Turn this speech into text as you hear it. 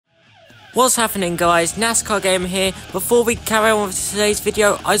What's happening, guys? NASCAR Gamer here. Before we carry on with today's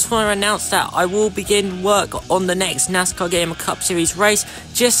video, I just want to announce that I will begin work on the next NASCAR Gamer Cup Series race,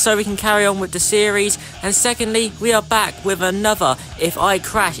 just so we can carry on with the series. And secondly, we are back with another If I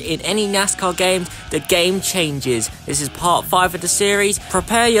Crash in Any NASCAR Games, the Game Changes. This is part 5 of the series.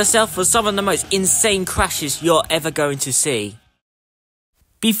 Prepare yourself for some of the most insane crashes you're ever going to see.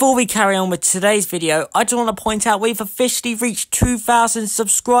 Before we carry on with today's video, I just want to point out we've officially reached 2,000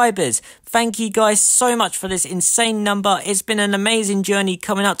 subscribers. Thank you guys so much for this insane number. It's been an amazing journey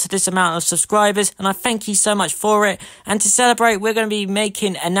coming up to this amount of subscribers, and I thank you so much for it. And to celebrate, we're going to be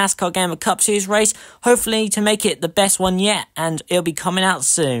making a NASCAR Gamer Cup Series race, hopefully to make it the best one yet, and it'll be coming out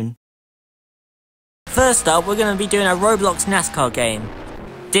soon. First up, we're going to be doing a Roblox NASCAR game.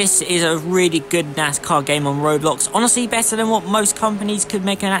 This is a really good NASCAR game on Roblox, honestly better than what most companies could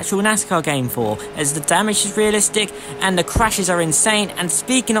make an actual NASCAR game for, as the damage is realistic and the crashes are insane. And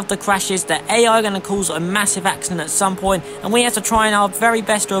speaking of the crashes, the AI are going to cause a massive accident at some point, and we have to try our very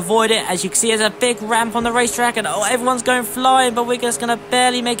best to avoid it. As you can see, there's a big ramp on the racetrack and everyone's going flying, but we're just going to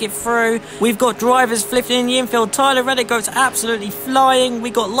barely make it through. We've got drivers flipping in the infield. Tyler Reddick goes absolutely flying. We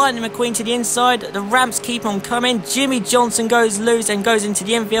got Lightning McQueen to the inside. The ramps keep on coming. Jimmy Johnson goes loose and goes into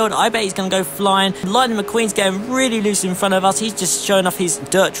the infield. I bet he's going to go flying. Lightning McQueen's getting really loose in front of us. He's just showing off his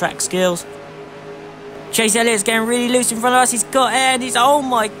dirt track skills. Chase Elliott's getting really loose in front of us. He's got air and oh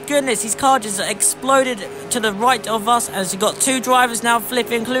my goodness, his car just exploded to the right of us. As we've got two drivers now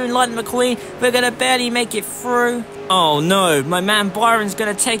flipping, including Lightning McQueen. We're going to barely make it through. Oh no, my man Byron's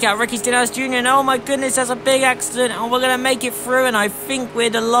going to take out Ricky Stenhouse Jr. and oh my goodness, that's a big accident, and we're going to make it through, and I think we're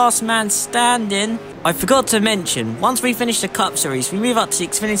the last man standing. I forgot to mention, once we finish the Cup Series, we move up to the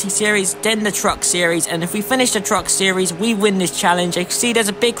Xfinity Series, then the Truck Series, and if we finish the Truck Series, we win this challenge. You can see there's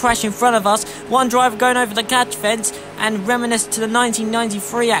a big crash in front of us, one driver going over the catch fence, and reminiscent to the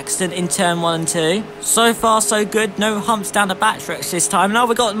 1993 accident in Turn 1 and 2. So far so good, no humps down the backstretch this time. Now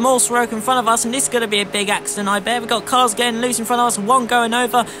we've got more smoke in front of us, and this is going to be a big accident, I bet. We've got cars getting loose in front of us, one going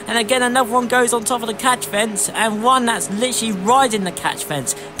over, and again another one goes on top of the catch fence, and one that's literally riding the catch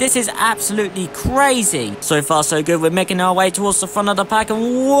fence. This is absolutely crazy. So far so good, we're making our way towards the front of the pack, and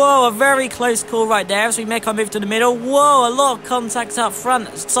whoa, a very close call right there as we make our move to the middle. Whoa, a lot of contact up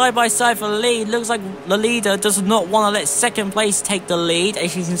front, side by side for the lead. Looks like the leader does not want to let second place take the lead.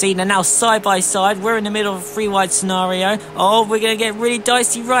 As you can see, they're now side by side. We're in the middle of a three-wide scenario. Oh, we're going to get really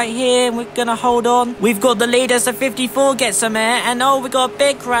dicey right here, and we're going to hold on. We've got the lead as the 54 gets some air, and oh, we got a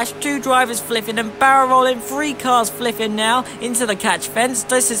big crash. Two drivers flipping and barrel rolling, three cars flipping now into the catch fence.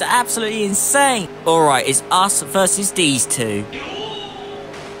 This is absolutely insane. Alright, it's us versus these two.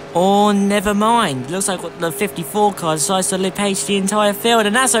 Oh, never mind. Looks like the 54 car decides to page the entire field,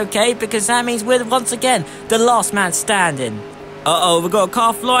 and that's okay because that means we're once again the last man standing. Uh-oh, we've got a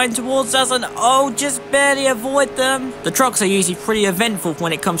car flying towards us, and oh, just barely avoid them. The trucks are usually pretty eventful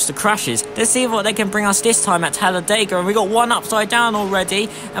when it comes to crashes. Let's see what they can bring us this time at Talladega, and we got one upside down already,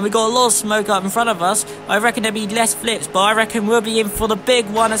 and we got a lot of smoke up in front of us. I reckon there'll be less flips, but I reckon we'll be in for the big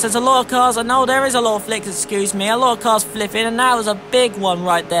one, as there's a lot of cars, and no, there is a lot of flicks, excuse me, a lot of cars flipping, and that was a big one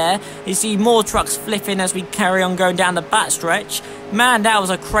right there. You see more trucks flipping as we carry on going down the backstretch. Man, that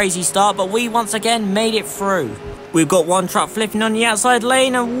was a crazy start, but we once again made it through. We've got one truck flipping on the outside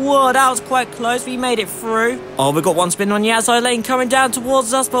lane, and whoa, that was quite close. We made it through. Oh, we've got one spin on the outside lane coming down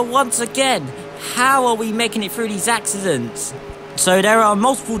towards us, but once again, how are we making it through these accidents? So there are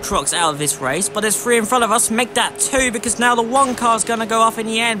multiple trucks out of this race, but there's three in front of us. Make that two, because now the one car's going to go off in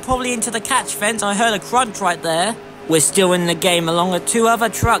the end, probably into the catch fence. I heard a crunch right there. We're still in the game along with two other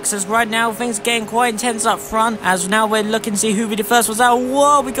trucks, as right now things are getting quite intense up front, as now we're looking to see who be the first ones out.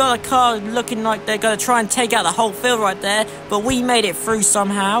 Whoa, we got a car looking like they're going to try and take out the whole field right there, but we made it through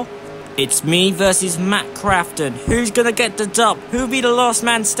somehow. It's me versus Matt Crafton. Who's going to get the dub? Who'll be the last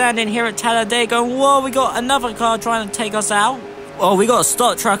man standing here at Talladega? And whoa, we got another car trying to take us out. Oh, we got a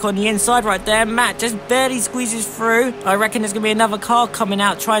stock truck on the inside right there. Matt just barely squeezes through. I reckon there's going to be another car coming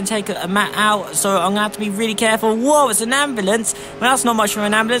out trying to take Matt out, so I'm going to have to be really careful. Whoa, it's an ambulance. Well, that's not much for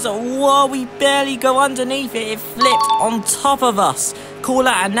an ambulance. Whoa, we barely go underneath it. It flipped on top of us. Call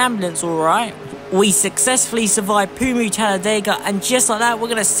that an ambulance, alright? We successfully survived Pummu Talladega, and just like that, we're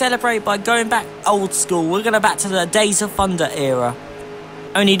going to celebrate by going back old school. We're going to back to the Days of Thunder era.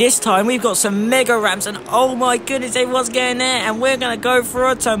 Only this time we've got some mega ramps, and oh my goodness, everyone's getting there, and we're going to go for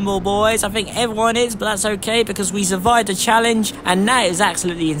a tumble, boys. I think everyone is, but that's okay because we survived the challenge, and that is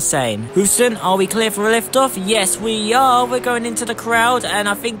absolutely insane. Houston, are we clear for a liftoff? Yes, we are. We're going into the crowd, and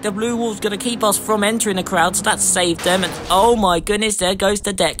I think the blue wall's going to keep us from entering the crowd, so that saved them. And oh my goodness, there goes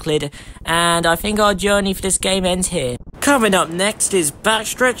the deck lid, and I think our journey for this game ends here. Coming up next is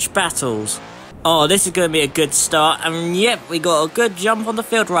Backstretch Battles. Oh, this is going to be a good start, and yep, we got a good jump on the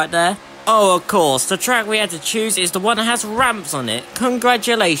field right there. Oh, of course, the track we had to choose is the one that has ramps on it.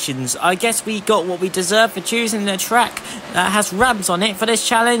 Congratulations, I guess we got what we deserve for choosing the track that has ramps on it for this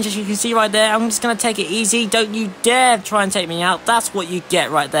challenge. As you can see right there, I'm just going to take it easy. Don't you dare try and take me out. That's what you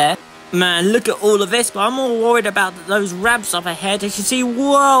get right there. Man, look at all of this, but I'm more worried about those ramps up ahead. As you see,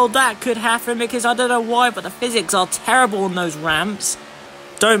 whoa, that could happen because I don't know why, but the physics are terrible on those ramps.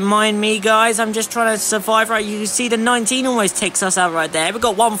 Don't mind me, guys. I'm just trying to survive, right? You can see the 19 almost takes us out right there. We've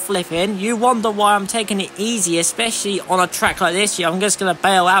got one flip in. You wonder why I'm taking it easy, especially on a track like this. I'm just going to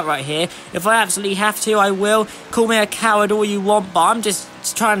bail out right here. If I absolutely have to, I will. Call me a coward all you want, but I'm just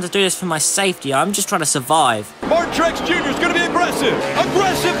trying to do this for my safety. I'm just trying to survive. Martin Truex Jr. is going to be aggressive.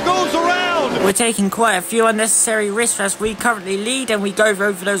 Aggressive goes around. We're taking quite a few unnecessary risks as we currently lead and we go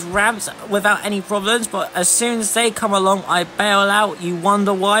over those ramps without any problems, but as soon as they come along, I bail out. You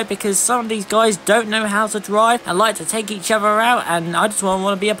wonder why? Because some of these guys don't know how to drive and like to take each other out, and I just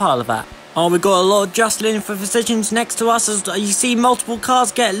want to be a part of that. Oh, we've got a lot of jostling for positions next to us. As you see, multiple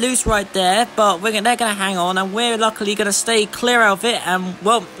cars get loose right there, but they're going to hang on, and we're luckily going to stay clear of it, and,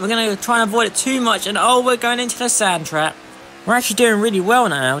 well, we're going to try and avoid it too much, and, oh, we're going into the sand trap. We're actually doing really well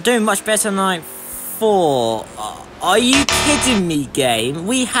now. We're doing much better than like 4. Are you kidding me, game?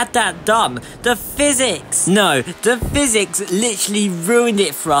 We had that done. The physics. No, the physics literally ruined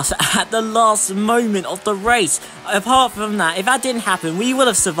it for us at the last moment of the race. Apart from that, if that didn't happen, we would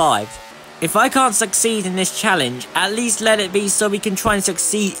have survived. If I can't succeed in this challenge, at least let it be so we can try and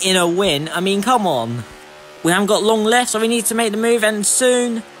succeed in a win. I mean, come on. We haven't got long left, so we need to make the move, and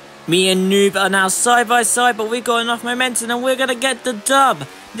soon. Me and Noob are now side by side, but we've got enough momentum and we're going to get the dub.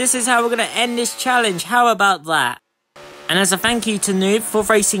 This is how we're going to end this challenge. How about that? And as a thank you to Noob for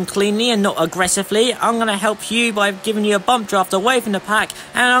racing cleanly and not aggressively, I'm going to help you by giving you a bump draft away from the pack,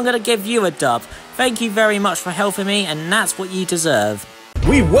 and I'm going to give you a dub. Thank you very much for helping me, and that's what you deserve.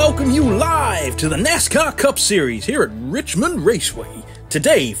 We welcome you live to the NASCAR Cup Series here at Richmond Raceway.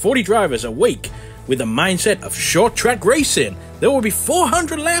 Today, 40 drivers awake with the mindset of short track racing. There will be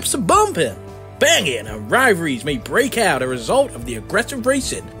 400 laps of bumping, banging, and rivalries may break out as a result of the aggressive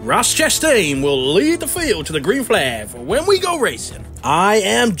racing. Ross Chastain will lead the field to the green flag for when we go racing. I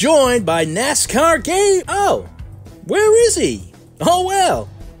am joined by NASCAR Game. Oh, where is he? Oh well,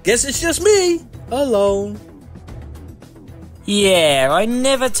 guess it's just me, alone. Yeah, I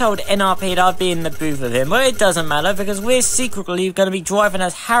never told NRP that I'd be in the booth with him, but it doesn't matter because we're secretly going to be driving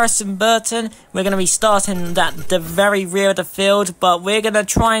as Harrison Burton. We're going to be starting at the very rear of the field, but we're going to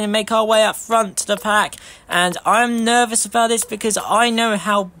try and make our way up front to the pack, and I'm nervous about this because I know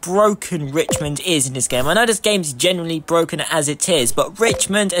how broken Richmond is in this game. I know this game's generally broken as it is, but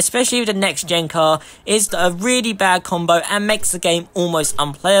Richmond, especially with the next gen car, is a really bad combo and makes the game almost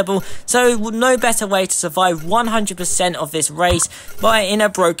unplayable, so no better way to survive 100% of this race by in a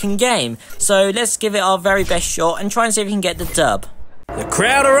broken game. So let's give it our very best shot and try and see if we can get the dub. The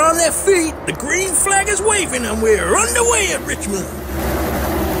crowd are on their feet, the green flag is waving, and we're underway at Richmond.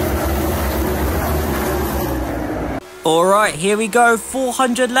 Alright, here we go.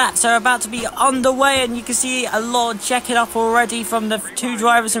 400 laps are about to be underway, and you can see a lot checking up already from the 2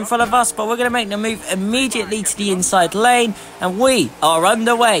 drivers in front of us, but we're going to make the move immediately to the inside lane, and we are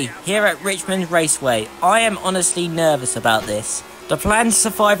underway here at Richmond Raceway. I am honestly nervous about this. The plan to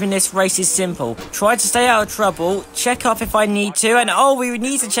survive in this race is simple. Try to stay out of trouble, check up if I need to, and oh, we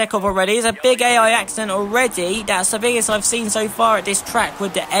need to check up already. There's a big AI accident already. That's the biggest I've seen so far at this track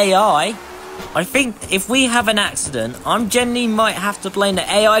with the AI. I think if we have an accident, I generally might have to blame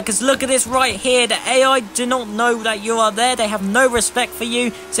the AI, because look at this right here. The AI do not know that you are there. They have no respect for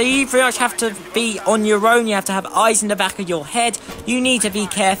you, so you pretty much have to be on your own. You have to have eyes in the back of your head. You need to be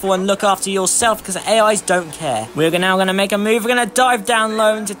careful and look after yourself, because the AIs don't care. We're now going to make a move. We're going to dive down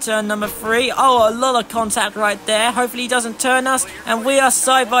low into turn number 3. Oh, a lot of contact right there. Hopefully he doesn't turn us, and we are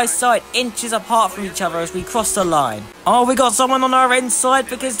side by side, inches apart from each other as we cross the line. Oh, we got someone on our inside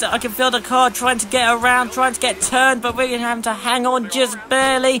because I can feel the car trying to get around, trying to get turned, but we're going to have to hang on just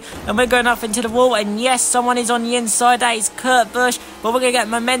barely, and we're going up into the wall, and yes, someone is on the inside. That is Kurt Busch, but we're going to get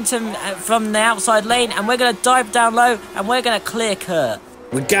momentum from the outside lane, and we're going to dive down low, and we're going to clear Kurt.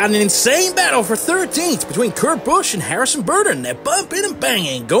 We got an insane battle for 13th between Kurt Busch and Harrison Burton. They're bumping and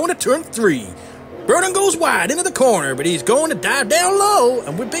banging, going to turn 3. Burton goes wide into the corner, but he's going to dive down low,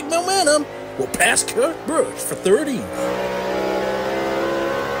 and with big momentum, we'll pass Kurt Busch for 13th.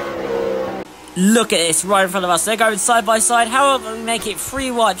 Look at this right in front of us. They're going side by side. How about we make it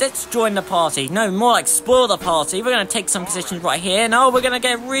 3 wide? Let's join the party. No, more like spoil the party. We're going to take some positions right here. No, we're going to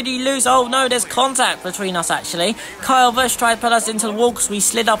get really loose. Oh no, there's contact between us actually. Kyle Busch tried to put us into the wall because we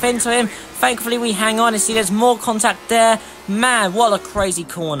slid up into him. Thankfully we hang on and see there's more contact there. Man, what a crazy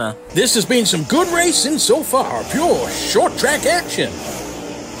corner. This has been some good racing so far. Pure short track action.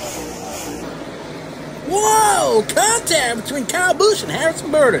 Whoa! Contact between Kyle Busch and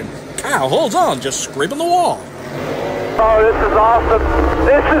Harrison Burton. Kyle holds on, just scraping the wall. Oh, this is awesome.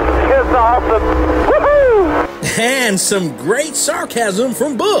 This is just awesome. Woohoo! And some great sarcasm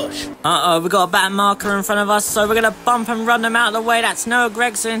from Busch. We got a back marker in front of us, so we're going to bump and run them out of the way. That's Noah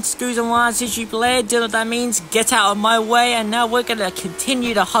Gregson, Scoos and Wines, issue player. Do you know what that means? Get out of my way. And now we're going to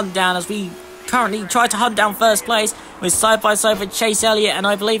continue to hunt down as we currently try to hunt down first place with side by side with Chase Elliott, and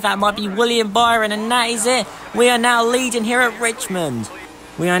I believe that might be William Byron, and that is it. We are now leading here at Richmond.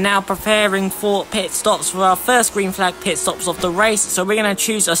 We are now preparing for pit stops for our first green flag pit stops of the race, so we're going to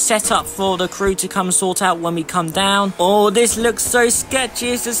choose a setup for the crew to come sort out when we come down. Oh, this looks so sketchy.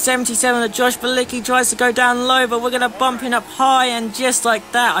 It's the 77 that Josh Balicki tries to go down low, but we're going to bump him up high, and just like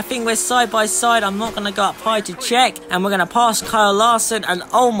that, I think we're side by side. I'm not going to go up high to check, and we're going to pass Kyle Larson, and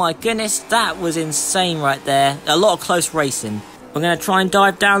oh my goodness, that was insane right there. A lot of close racing. We're going to try and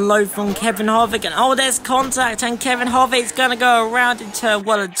dive down low from Kevin Harvick, and oh, there's contact, and Kevin Harvick's going to go around into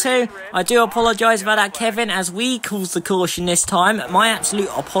 1 and 2. I do apologise about that, Kevin, as we caused the caution this time. My absolute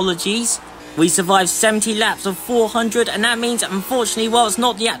apologies. We survived 70 laps of 400, and that means, unfortunately, while it's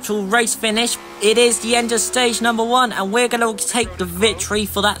not the actual race finish, it is the end of stage number 1, and we're going to take the victory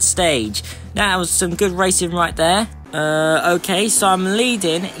for that stage. That was some good racing right there. Okay, so I'm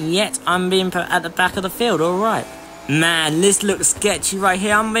leading, yet I'm being put at the back of the field, alright. Man, this looks sketchy right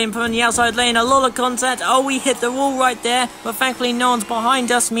here. I'm being put on the outside lane, a lot of contact. Oh, we hit the wall right there, but thankfully no one's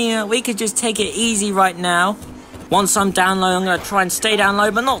behind us, meaning that we could just take it easy right now. Once I'm down low, I'm going to try and stay down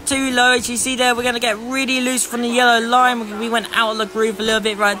low, but not too low. As you see there, we're going to get really loose from the yellow line. We went out of the groove a little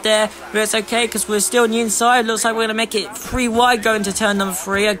bit right there, but it's okay because we're still on the inside. Looks like we're going to make it 3 wide going to turn number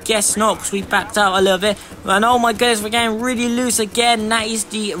 3. I guess not, because we backed out a little bit. And oh my goodness, we're getting really loose again. That is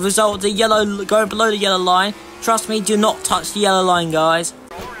the result of the yellow going below the yellow line. Trust me, do not touch the yellow line, guys.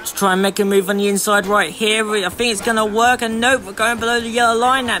 Let's try and make a move on the inside right here. I think it's going to work, and nope, we're going below the yellow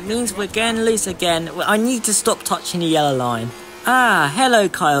line. That means we're getting loose again. I need to stop touching the yellow line. Ah, hello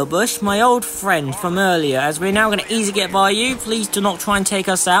Kyle Busch, my old friend from earlier. As we're now going to easily get by you, please do not try and take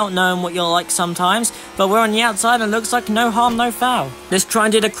us out, knowing what you're like sometimes. But we're on the outside and looks like no harm, no foul. Let's try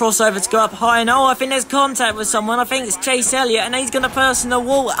and do the crossover to go up high, and oh, I think there's contact with someone. I think it's Chase Elliott, and he's going to pass in the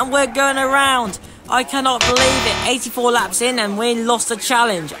wall, and we're going around. I cannot believe it. 84 laps in and we lost the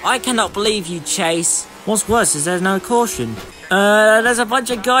challenge. I cannot believe you, Chase. What's worse is there's no caution. There's a bunch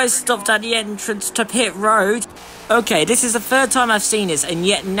of guys stopped at the entrance to pit road. Okay, this is the 3rd time I've seen this, and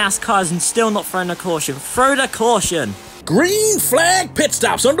yet NASCAR is still not throwing a caution. Throw the caution. Green flag pit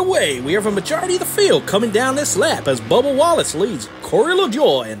stops underway. We have a majority of the field coming down this lap as Bubba Wallace leads Corey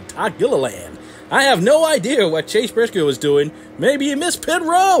LaJoie and Todd Gilliland. I have no idea what Chase Briscoe was doing. Maybe he missed pit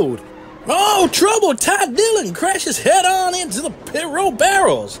road. Oh, trouble! Todd Dillon crashes head-on into the pit road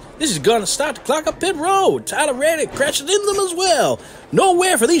barrels. This is going to start the clock up pit road. Tyler Reddick crashes into them as well.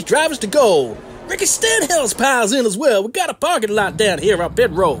 Nowhere for these drivers to go. Ricky Stenhouse piles in as well. We got a parking lot down here on pit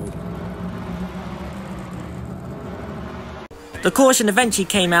road. The caution eventually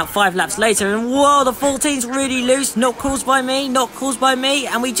came out 5 laps later, and whoa, the 14's really loose. Not caused by me,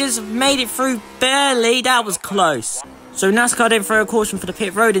 and we just made it through barely. That was close. So NASCAR didn't throw a caution for the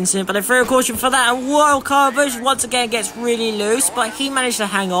pit road incident, but they threw a caution for that, and whoa, Kyle Busch once again gets really loose, but he managed to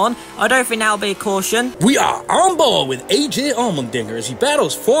hang on. I don't think that'll be a caution. We are on board with AJ Allmendinger as he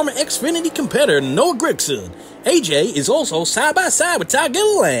battles former Xfinity competitor Noah Gragson. AJ is also side by side with Todd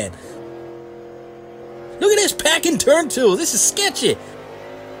Gilliland. Look at this pack in turn 2. This is sketchy.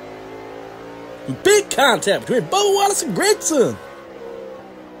 Big contact between Bubba Wallace and Gragson.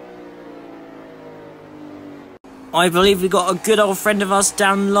 I believe we got a good old friend of us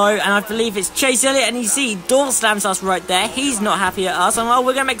down low, and I believe it's Chase Elliott, and you see, door slams us right there. He's not happy at us, and oh,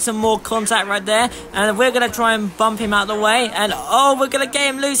 we're going to make some more contact right there, and we're going to try and bump him out of the way, and oh, we're going to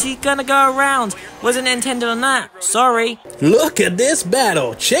get him loose. He's going to go around. Wasn't intended on that. Sorry. Look at this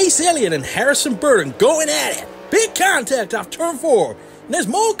battle. Chase Elliott and Harrison Burton going at it. Big contact off turn 4, and there's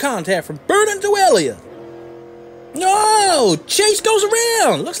more contact from Burton to Elliott. No! Chase goes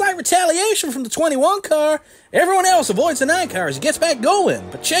around! Looks like retaliation from the 21 car. Everyone else avoids the 9 car as he gets back going,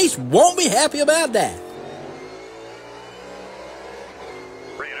 but Chase won't be happy about that.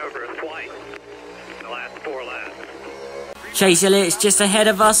 Ran over us twice in the last 4 laps. Chase Elliott's just ahead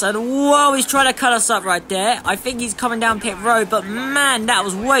of us, and whoa, he's trying to cut us up right there. I think he's coming down pit road, but man, that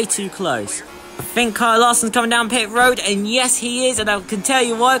was way too close. I think Kyle Larson's coming down pit road, and yes, he is, and I can tell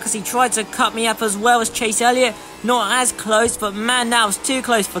you why, because he tried to cut me up as well as Chase Elliott. Not as close, but man, that was too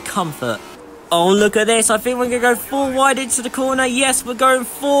close for comfort. Oh, look at this. I think we're going to go 4 wide into the corner. Yes, we're going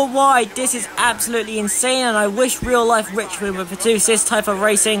 4 wide. This is absolutely insane, and I wish real life Richmond would produce this type of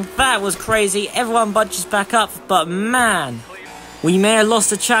racing. That was crazy. Everyone bunches back up, but man, we may have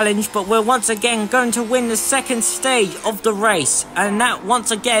lost the challenge, but we're once again going to win the second stage of the race. And that, once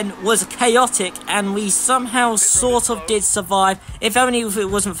again, was chaotic, and we somehow sort of did survive, if only if it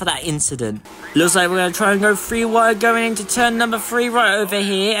wasn't for that incident. Looks like we're going to try and go 3 wide going into turn number 3 right over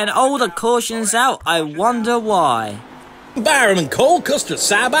here, and oh, the caution's out. I wonder why. Byron and Cole Custer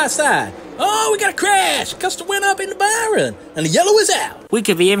side by side. Oh, we got a crash. Custer went up into Byron, and the yellow is out. We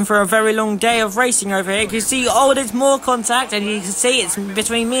could be in for a very long day of racing over here. You can see, oh, there's more contact, and you can see it's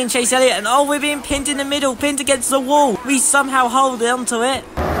between me and Chase Elliott, and oh, we're being pinned in the middle, pinned against the wall. We somehow hold on to it.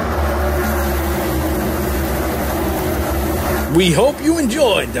 We hope you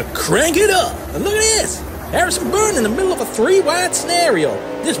enjoyed the Crank It Up. And look at this. Harrison Burton in the middle of a 3-wide scenario.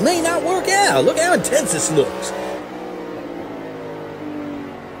 This may not work out. Look how intense this looks.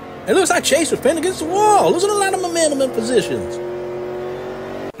 It looks like Chase was pinned against the wall, losing a lot of momentum and positions.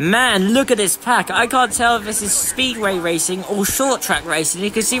 Man, look at this pack. I can't tell if this is speedway racing or short track racing.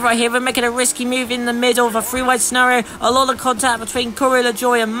 You can see right here, we're making a risky move in the middle of a 3-wide scenario. A lot of contact between Corey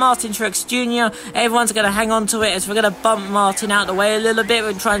LaJoie and Martin Truex Jr. Everyone's going to hang on to it as we're going to bump Martin out the way a little bit.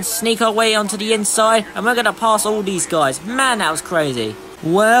 We're trying to sneak our way onto the inside, and we're going to pass all these guys. Man, that was crazy.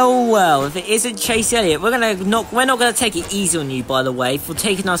 Well, if it isn't Chase Elliott, we're not going to take it easy on you, by the way, for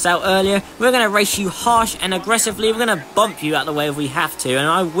taking us out earlier. We're going to race you harsh and aggressively. We're going to bump you out the way if we have to, and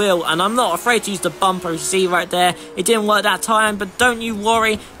I will, and I'm not afraid to use the bumper. You see right there, it didn't work that time, but don't you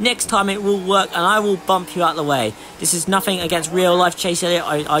worry, next time it will work, and I will bump you out the way. This is nothing against real life Chase Elliott.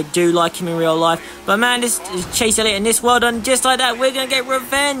 I do like him in real life, but man, this is Chase Elliott in this world, and just like that, we're going to get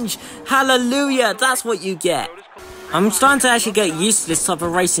revenge. Hallelujah, that's what you get. I'm starting to actually get used to this type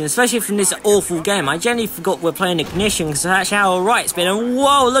of racing, especially from this awful game. I generally forgot we're playing Ignition, because that's how alright it's been. And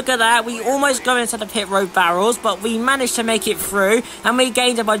whoa, look at that. We almost got into the pit road barrels, but we managed to make it through, and we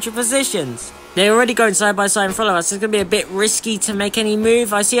gained a bunch of positions. They're already going side by side in front of us. It's going to be a bit risky to make any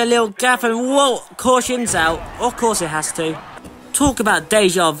move. I see a little gap, and whoa, caution's out. Of course it has to. Talk about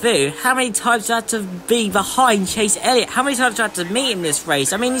deja vu. How many times do I have to be behind Chase Elliott? How many times do I have to meet him this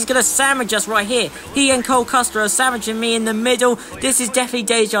race? I mean, he's going to sandwich us right here. He and Cole Custer are sandwiching me in the middle. This is definitely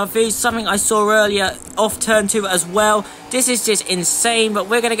deja vu, something I saw earlier off turn 2 as well. This is just insane, but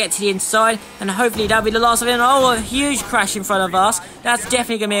we're going to get to the inside, and hopefully that'll be the last of it. Oh, a huge crash in front of us. That's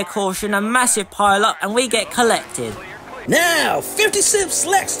definitely going to be a caution, a massive pile-up, and we get collected. Now, 56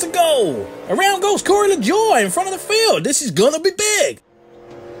 laps to go. Around goes Corey LaJoie in front of the field. This is gonna be big.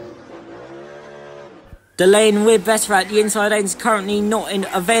 The lane we're better at, the inside lane, is currently not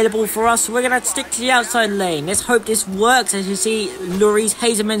available for us, so we're going to stick to the outside lane. Let's hope this works. As you see, Lurie's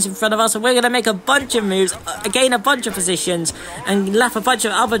Hazelman's in front of us, and we're going to make a bunch of moves, gain a bunch of positions, and lap a bunch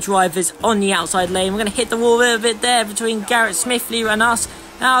of other drivers on the outside lane. We're going to hit the wall a little bit there between Garrett Smithley and us.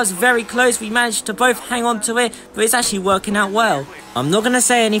 That was very close. We managed to both hang on to it, but it's actually working out well. I'm not going to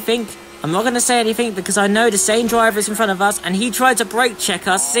say anything. Because I know the same driver is in front of us, and he tried to brake check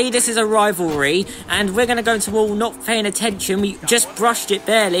us. See, this is a rivalry, and we're going to go into the wall not paying attention. We just brushed it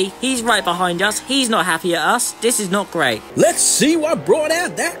barely. He's right behind us. He's not happy at us. This is not great. Let's see what brought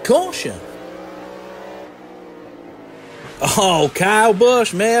out that caution. Oh, Kyle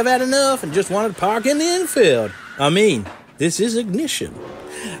Busch may have had enough and just wanted to park in the infield. I mean, this is Ignition.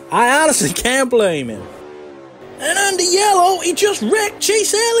 I honestly can't blame him. And under yellow, he just wrecked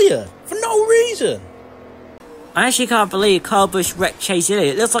Chase Elliott for no reason. I actually can't believe Kyle Busch wrecked Chase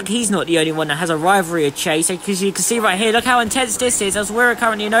Elliott. It looks like he's not the only one that has a rivalry with Chase, because you can see right here, look how intense this is, as we're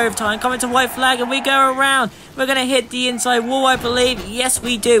currently in overtime, coming to white flag, and we go around. We're going to hit the inside wall, I believe. Yes,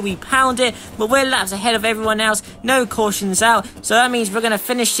 we do. We pound it, but we're laps ahead of everyone else. No cautions out, so that means we're going to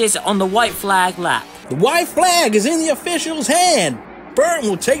finish this on the white flag lap. The white flag is in the official's hand. Burton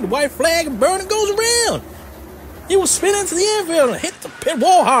will take the white flag, and Burton goes around. He will spin into the infield and hit the pit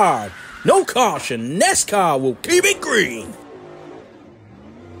wall hard. No caution. NASCAR will keep it green.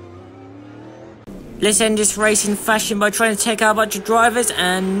 Let's end this race in fashion by trying to take out a bunch of drivers,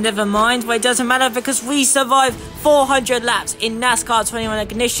 and never mind, but it doesn't matter because we survived 400 laps in NASCAR 21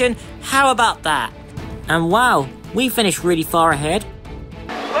 Ignition. How about that? And wow, we finished really far ahead.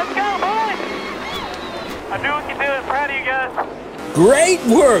 Let's go, boys! I knew we could do it. Proud of you guys. Great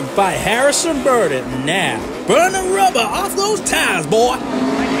work by Harrison Burden. Now, burn the rubber off those tires, boy.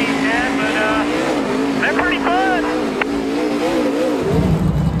 They're pretty fun.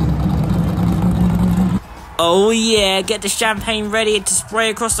 Oh yeah, get the champagne ready to spray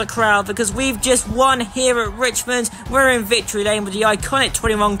across the crowd because we've just won here at Richmond. We're in victory lane with the iconic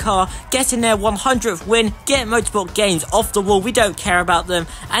 21 car, getting their 100th win, getting motorsport games off the wall, we don't care about them.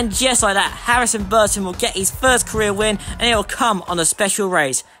 And just like that, Harrison Burton will get his first career win and it will come on a special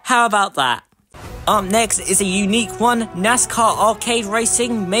race. How about that? Up next is a unique one, NASCAR Arcade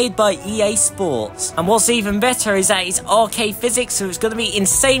Racing made by EA Sports. And what's even better is that it's arcade physics, so it's going to be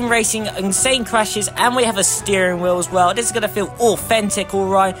insane racing, insane crashes, and we have a steering wheel as well. This is going to feel authentic,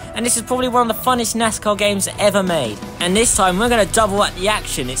 alright, and this is probably one of the funnest NASCAR games ever made. And this time we're going to double up the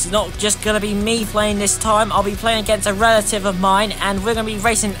action. It's not just going to be me playing this time, I'll be playing against a relative of mine, and we're going to be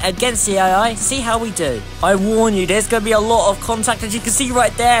racing against the AI, see how we do. I warn you, there's going to be a lot of contact, as you can see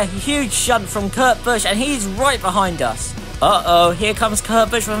right there, huge shunt from Kurt Busch, and he's right behind us. Uh-oh, here comes Kurt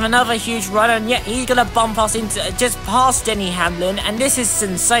Busch with another huge run, and yet he's gonna bump us into just past Denny Hamlin, and this is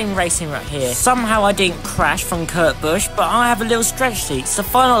insane racing right here. Somehow I didn't crash from Kurt Busch, but I have a little stretch seat. It's the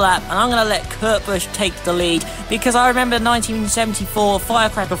final lap, and I'm gonna let Kurt Busch take the lead, because I remember 1974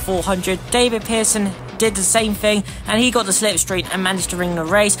 Firecracker 400, David Pearson did the same thing, and he got the slipstream and managed to win the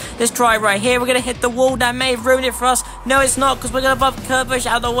race. Let's try it right here. We're going to hit the wall. That may have ruined it for us. No, it's not, because we're going to bump Kurt Busch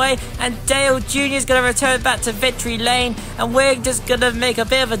out of the way, and Dale Jr. is going to return back to victory lane, and we're just going to make a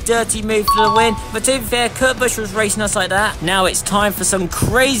bit of a dirty move for the win. But to be fair, Kurt Busch was racing us like that. Now it's time for some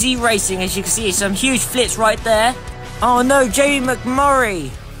crazy racing. As you can see, some huge flips right there. Oh no, Jamie McMurray.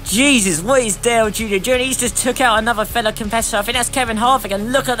 Jesus, what is Dale Jr. doing? He's just took out another fellow competitor. I think that's Kevin Harvick,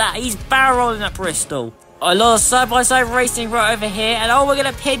 and look at that. He's barrel rolling at Bristol. A lot of side-by-side racing right over here, and oh, we're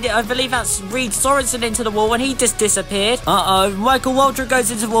going to pin it. I believe that's Reed Sorensen into the wall, and he just disappeared. Uh-oh, Michael Waltrip goes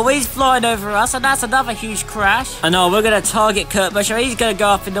into the wall. He's flying over us, and that's another huge crash. And oh, we're going to target Kurt Busch. He's going to go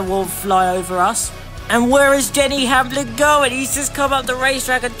up in the wall and fly over us. And where is Denny Hamlin going? He's just come up the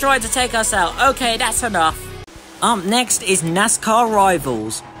racetrack and tried to take us out. Okay, that's enough. Up next is NASCAR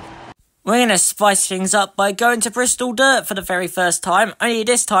Rivals. We're going to spice things up by going to Bristol Dirt for the very first time, only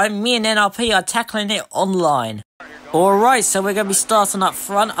this time me and NRP are tackling it online. Alright, so we're going to be starting up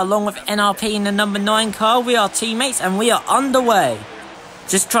front along with NRP in the number 9 car. We are teammates and we are underway.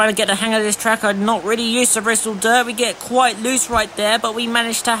 Just trying to get the hang of this track. I'm not really used to Bristol Dirt. We get quite loose right there, but we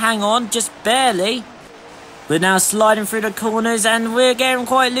managed to hang on, just barely. We're now sliding through the corners and we're getting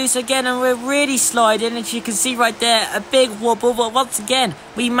quite loose again, and we're really sliding, as you can see right there, a big wobble, but once again,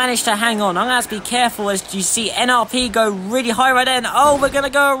 we managed to hang on. I'm going to have to be careful as you see NRP go really high right there, and oh, we're going to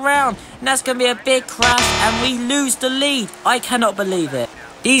go around, and that's going to be a big crash, and we lose the lead. I cannot believe it.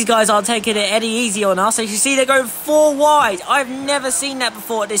 These guys aren't taking it any easy on us. As you see, they're going 4 wide. I've never seen that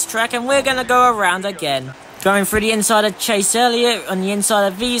before at this track, and we're going to go around again. Going through the inside of Chase Elliott on the inside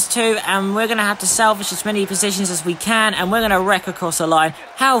of these two, and we're going to have to salvage as many positions as we can, and we're going to wreck across the line.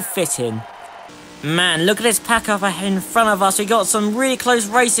 How fitting. Man, look at this pack up in front of us. We got some really close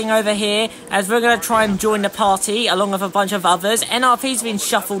racing over here, as we're going to try and join the party along with a bunch of others. NRP's been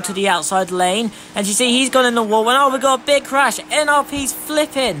shuffled to the outside lane, and you see he's gone in the wall, and oh, we got a big crash. NRP's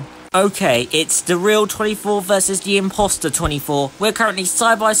flipping. Okay, it's the real 24 versus the imposter 24. We're currently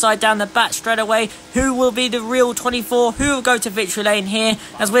side by side down the back straight away. Who will be the real 24? Who will go to victory lane here?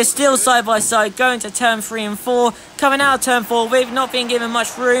 As we're still side by side going to turn 3 and 4. Coming out of turn 4, we've not been given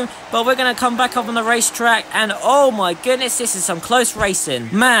much room, but we're going to come back up on the racetrack, and oh my goodness, this is some close racing.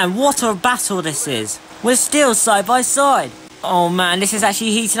 Man, what a battle this is. We're still side by side. Oh man, this is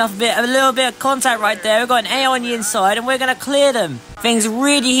actually heating up a little bit of contact right there. We've got an A on the inside and we're going to clear them. Things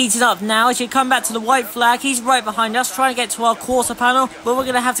really heating up now. As you come back to the white flag, he's right behind us trying to get to our quarter panel, but we're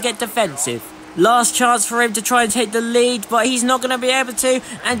going to have to get defensive. Last chance for him to try and take the lead, but he's not going to be able to.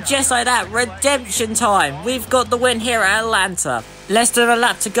 And just like that, redemption time. We've got the win here at Atlanta. Less than a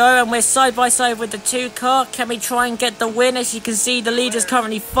lap to go, and we're side by side with the 2 car. Can we try and get the win? As you can see, the leader's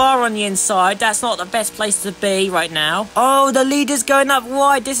currently far on the inside. That's not the best place to be right now. Oh, the leader's going up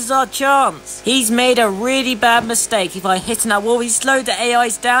wide. This is our chance. He's made a really bad mistake by hitting that wall. He's slowed the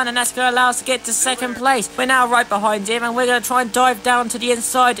AIs down, and that's going to allow us to get to 2nd place. We're now right behind him, and we're going to try and dive down to the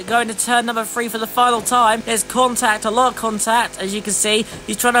inside, going to turn number 3 for the final time. There's contact, a lot of contact, as you can see.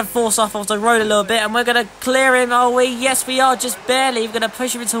 He's trying to force off the road a little bit, and we're going to clear him, are we? Yes, we are, just barely. We're going to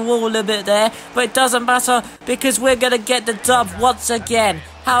push him into the wall a little bit there, but it doesn't matter because we're going to get the dub once again.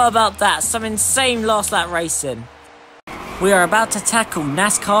 How about that? Some insane last lap racing. We are about to tackle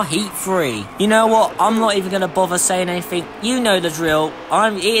NASCAR Heat 3. You know what, I'm not even going to bother saying anything, you know the drill.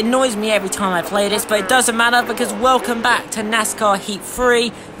 It annoys me every time I play this, but it doesn't matter because welcome back to NASCAR Heat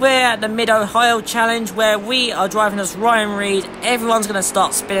 3. We're at the Mid-Ohio Challenge where we are driving as Ryan Reed. Everyone's going to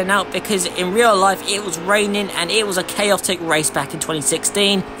start spinning out because in real life it was raining and it was a chaotic race back in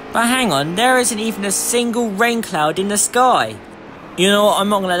 2016. But hang on, there isn't even a single rain cloud in the sky. You know what, I'm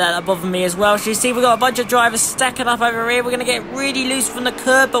not going to let that bother me as well. So you see, we've got a bunch of drivers stacking up over here. We're going to get really loose from the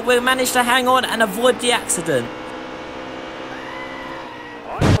curb, but we'll manage to hang on and avoid the accident.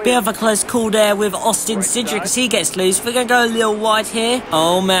 Bit of a close call there with Austin Cindric as he gets loose. We're going to go a little wide here.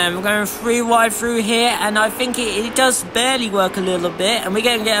 Oh man, we're going 3 wide through here, and I think it does barely work a little bit, and we're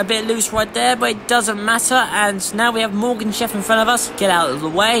going to get a bit loose right there, but it doesn't matter. And now we have Morgan Sheff in front of us. Get out of the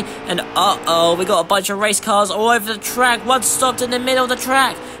way, and uh-oh, we got a bunch of race cars all over the track. One stopped in the middle of the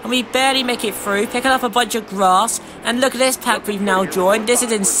track, and we barely make it through, picking up a bunch of grass. And look at this pack we've now joined. This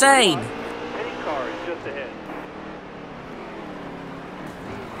is insane.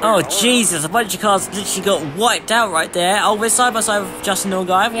 Oh Jesus, a bunch of cars literally got wiped out right there. Oh, we're side by side with Justin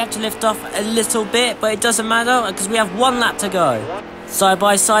Allgaier. We have to lift off a little bit, but it doesn't matter because we have 1 lap to go. Side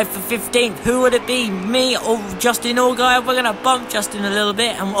by side for 15th. Who would it be? Me or Justin Allgaier? We're going to bump Justin a little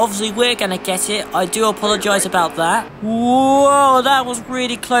bit, and obviously we're going to get it. I do apologise about that. Whoa, that was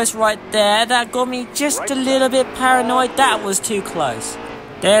really close right there. That got me just a little bit paranoid. That was too close.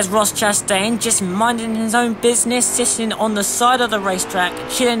 There's Ross Chastain, just minding his own business, sitting on the side of the racetrack,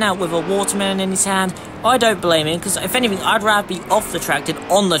 chilling out with a watermelon in his hand. I don't blame him, because if anything, I'd rather be off the track than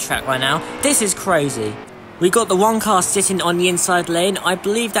on the track right now. This is crazy. We got the one car sitting on the inside lane. I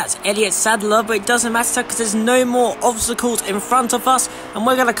believe that's Elliott Sadler, but it doesn't matter because there's no more obstacles in front of us, and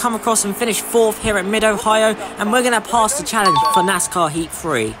we're going to come across and finish 4th here at Mid-Ohio, and we're going to pass the challenge for NASCAR Heat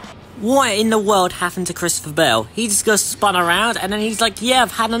 3. What in the world happened to Christopher Bell? He just got spun around and then he's like, yeah,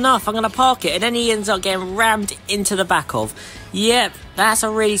 I've had enough, I'm going to park it. And then he ends up getting rammed into the back of. Yep, that's a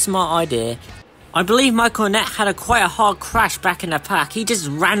really smart idea. I believe Michael Annett had quite a hard crash back in the pack. He just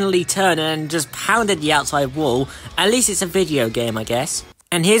randomly turned and just pounded the outside wall. At least it's a video game, I guess.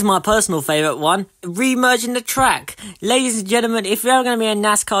 And here's my personal favourite one, re-merging the track. Ladies and gentlemen, if you're going to be a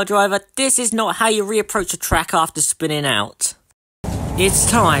NASCAR driver, this is not how you re-approach the track after spinning out.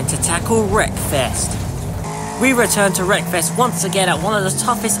 It's time to tackle Wreckfest. We return to Wreckfest once again at one of the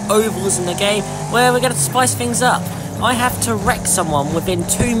toughest ovals in the game, where we're going to spice things up. I have to wreck someone within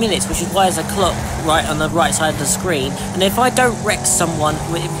 2 minutes, which is why there's a clock right on the right side of the screen. And if I don't wreck someone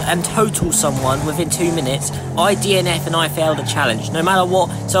and total someone within 2 minutes, I DNF and I fail the challenge, no matter what.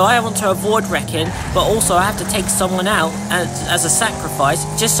 So I want to avoid wrecking, but also I have to take someone out as a sacrifice,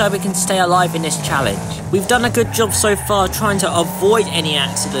 just so we can stay alive in this challenge. We've done a good job so far trying to avoid any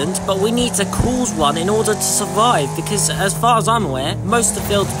accidents, but we need to cause one in order to survive, because as far as I'm aware, most of the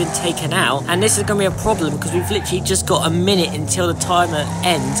field's been taken out, and this is going to be a problem because we've literally just got a minute until the timer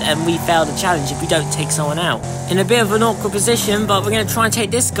ends and we fail the challenge if we don't take someone out. In a bit of an awkward position, but we're going to try and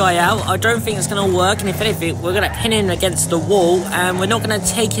take this guy out. I don't think it's going to work, and if anything, we're going to pin him against the wall and we're not going to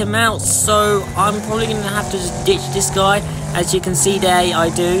take him out, so I'm probably going to have to just ditch this guy. As you can see there, I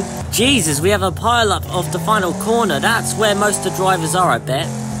do. Jesus, we have a pile-up of the final corner. That's where most of the drivers are, I bet.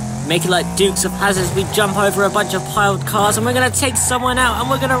 Make it like Dukes of Hazzard. We jump over a bunch of piled cars and we're going to take someone out and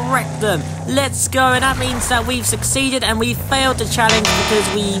we're going to wreck them. Let's go. And that means that we've succeeded and we failed the challenge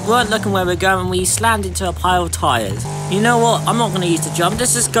because we weren't looking where we're going and we slammed into a pile of tyres. You know what? I'm not going to use the jump.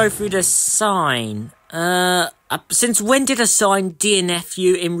 Let's just go through the sign. Since when did a sign DNF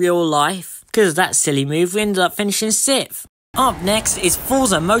you in real life? Because of that silly move, we ended up finishing 6th. Up next is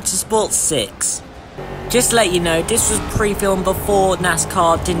Forza Motorsport 6. Just to let you know, this was pre-filmed before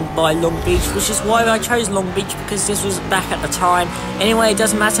NASCAR didn't buy Long Beach, which is why I chose Long Beach, because this was back at the time. Anyway, it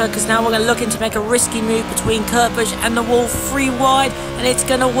doesn't matter, because now we're going to look into make a risky move between Kurt Busch and the wall 3 wide, and it's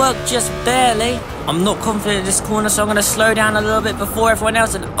going to work just barely. I'm not confident in this corner, so I'm going to slow down a little bit before everyone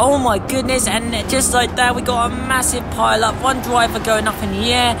else, and oh my goodness, and just like that, we got a massive pile-up, one driver going up in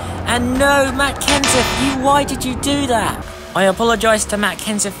the air, and no, Matt Kenseth, why did you do that? I apologise to Matt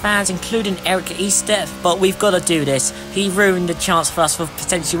Kenseth fans, including Eric Eastep, but we've got to do this. He ruined the chance for us for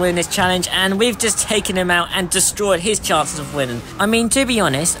potentially winning this challenge, and we've just taken him out and destroyed his chances of winning. I mean, to be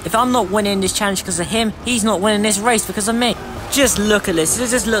honest, if I'm not winning this challenge because of him, he's not winning this race because of me. Just look at this.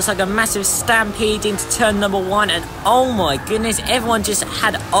 This just looks like a massive stampede into turn number 1, and oh my goodness, everyone just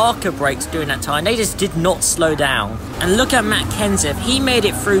had ARCA brakes during that time. They just did not slow down. And look at Matt Kenseth. He made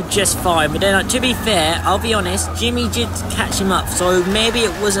it through just fine, but then to be fair, I'll be honest, Jimmy did catch him up, so maybe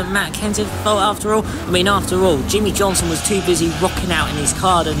it wasn't Matt Kenseth's fault after all. I mean, after all, Jimmy Johnson was too busy rocking out in his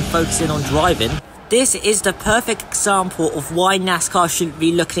car and focusing on driving. This is the perfect example of why NASCAR shouldn't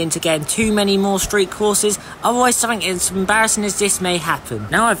be looking into getting too many more street courses, otherwise something as embarrassing as this may happen.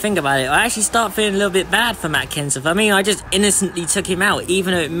 Now I think about it, I actually start feeling a little bit bad for Matt Kenseth. I mean, I just innocently took him out,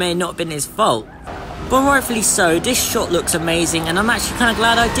 even though it may not have been his fault. But rightfully so, this shot looks amazing, and I'm actually kind of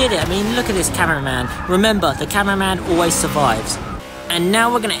glad I did it. I mean, look at this cameraman. Remember, the cameraman always survives. And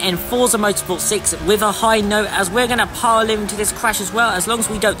now we're going to end Forza Motorsport 6 with a high note, as we're going to pile into this crash as well, as long as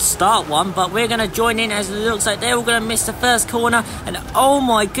we don't start one. But we're going to join in, as it looks like they're all going to miss the first corner. And oh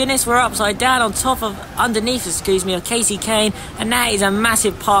my goodness, we're upside down on top of, underneath, excuse me, of Casey Kane. And that is a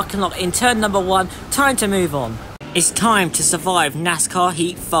massive parking lot in turn number 1. Time to move on. It's time to survive NASCAR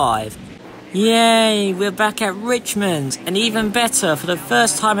Heat 5. Yay, we're back at Richmond, and even better, for the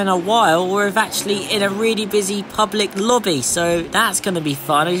first time in a while, we're actually in a really busy public lobby, so that's going to be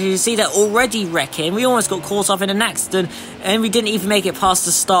fun. As you can see, they're already wrecking. We almost got caught up in an accident, and we didn't even make it past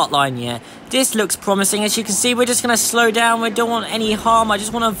the start line yet. This looks promising. As you can see, we're just going to slow down. We don't want any harm. I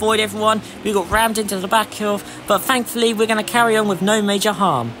just want to avoid everyone. We got rammed into the back of, but thankfully, we're going to carry on with no major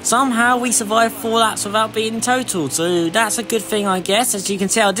harm. Somehow, we survived 4 laps without being totaled, so that's a good thing, I guess. As you can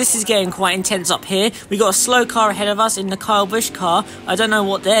tell, this is getting quite intense up here. We got a slow car ahead of us in the Kyle Busch car. I don't know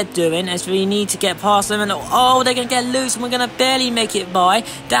what they're doing, as we need to get past them, and oh, they're going to get loose, and we're going to barely make it by.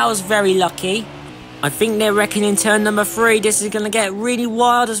 That was very lucky. I think they're wrecking in turn number 3. This is going to get really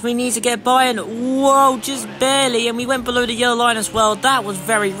wild, as we need to get by, and whoa, just barely, and we went below the yellow line as well. That was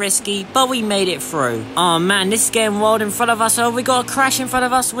very risky, but we made it through. Oh man, this is getting wild in front of us. Oh, we got a crash in front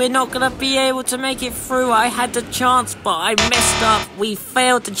of us. We're not going to be able to make it through. I had the chance, but I messed up. We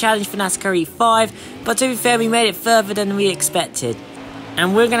failed the challenge for NASCAR Heat 5, but to be fair, we made it further than we expected.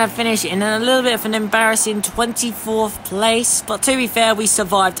 And we're going to finish in a little bit of an embarrassing 24th place, but to be fair, we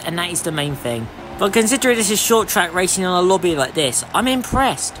survived, and that is the main thing. But considering this is short track racing on a lobby like this, I'm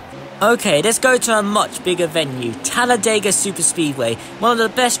impressed. Okay, let's go to a much bigger venue, Talladega Superspeedway, one of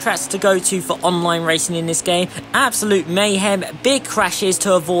the best tracks to go to for online racing in this game. Absolute mayhem, big crashes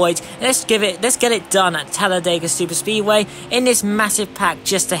to avoid. Let's get it done at Talladega Superspeedway in this massive pack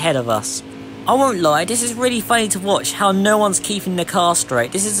just ahead of us. I won't lie, this is really funny to watch how no one's keeping the car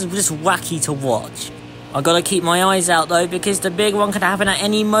straight. This is just wacky to watch. I gotta keep my eyes out though, because the big one could happen at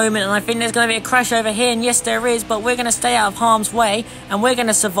any moment, and I think there's gonna be a crash over here, and yes there is, but we're gonna stay out of harm's way, and we're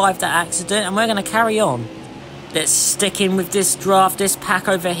gonna survive that accident, and we're gonna carry on. Let's stick in with this draft, this pack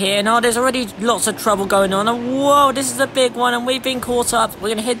over here, and oh, there's already lots of trouble going on, and whoa, this is a big one, and we've been caught up. We're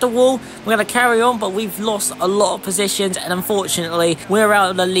gonna hit the wall, we're gonna carry on, but we've lost a lot of positions, and unfortunately, we're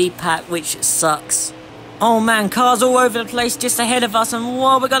out of the lead pack, which sucks. Oh man, cars all over the place just ahead of us, and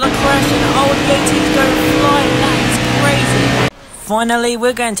whoa, we're gonna crash, and oh, the 18's going flying. That is crazy. Finally,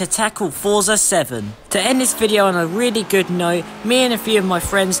 we're going to tackle Forza 7. To end this video on a really good note, me and a few of my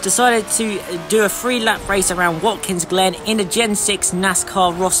friends decided to do a 3-lap race around Watkins Glen in the Gen 6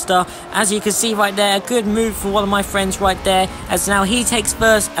 NASCAR roster. As you can see right there, a good move for one of my friends right there, as now he takes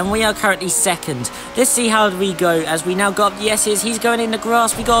first and we are currently second. Let's see how we go, as we now got the S's. He's going in the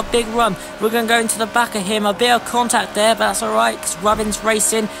grass, we got a big run. We're going to go into the back of him, a bit of contact there, but that's alright, because Robin's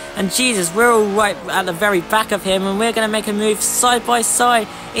racing. And Jesus, we're all right at the very back of him, and we're going to make a move side by side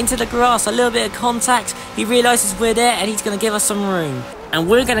into the grass. A little bit of contact. He realises we're there, and he's going to give us some room. And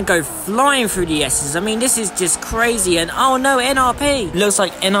we're going to go flying through the S's. I mean, this is just crazy. And oh no, NRP. Looks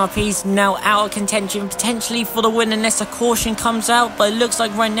like NRP's now out of contention, potentially for the win unless a caution comes out. But it looks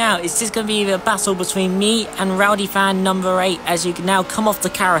like right now, it's just going to be a battle between me and Rowdy fan number 8 as you can now come off the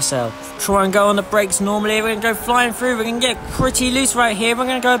carousel. Try and go on the brakes normally. We're going to go flying through. We're going to get pretty loose right here. We're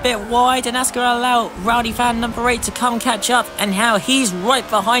going to go a bit wide, and that's going to allow Rowdy fan number 8 to come catch up. And how he's right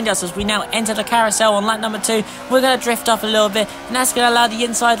behind us as we now enter the carousel on lap number 2. We're going to drift up a little bit, and that's going to allow the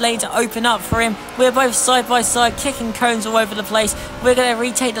inside lane to open up for him. We're both side by side, kicking cones all over the place. We're going to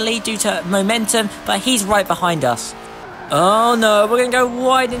retake the lead due to momentum, but he's right behind us. Oh no, we're going to go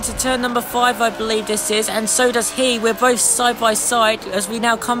wide into turn number 5, I believe this is, and so does he. We're both side by side as we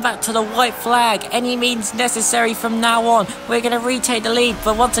now come back to the white flag. Any means necessary from now on. We're going to retake the lead,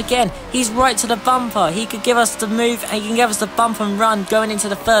 but once again, he's right to the bumper. He could give us the move, and he can give us the bump and run going into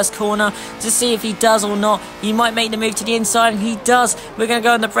the first corner to see if he does or not. He might make the move to the inside, and he does. We're going to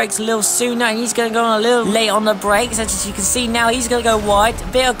go on the brakes a little sooner, and he's going to go on a little late on the brakes. As you can see now, he's going to go wide. A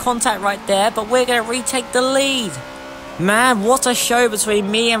bit of contact right there, but we're going to retake the lead. Man, what a show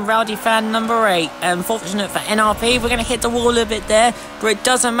between me and Rowdy fan number 8. Unfortunate for NRP, we're going to hit the wall a little bit there, but it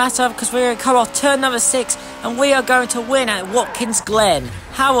doesn't matter because we're going to come off turn number 6 and we are going to win at Watkins Glen.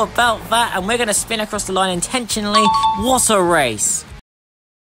 How about that? And we're going to spin across the line intentionally. What a race.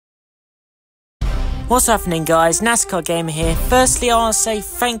 What's happening, guys? NASCAR Gamer here. Firstly, I want to say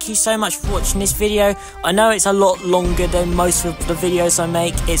thank you so much for watching this video. I know it's a lot longer than most of the videos I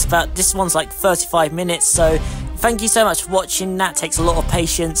make. This one's like 35 minutes, so thank you so much for watching. That takes a lot of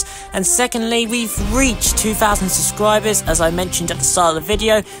patience. And secondly, we've reached 2,000 subscribers, as I mentioned at the start of the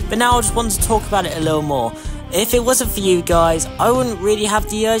video, but now I just wanted to talk about it a little more. If it wasn't for you guys, I wouldn't really have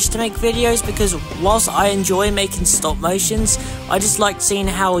the urge to make videos, because whilst I enjoy making stop motions, I just like seeing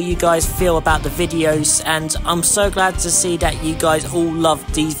how you guys feel about the videos, and I'm so glad to see that you guys all love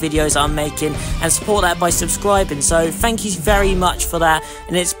these videos I'm making and support that by subscribing. So thank you very much for that,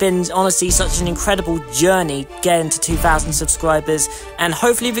 and it's been honestly such an incredible journey getting to 2,000 subscribers, and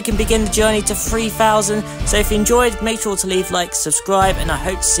hopefully we can begin the journey to 3,000. So if you enjoyed, make sure to leave a like, subscribe, and I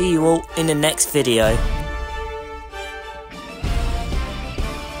hope to see you all in the next video.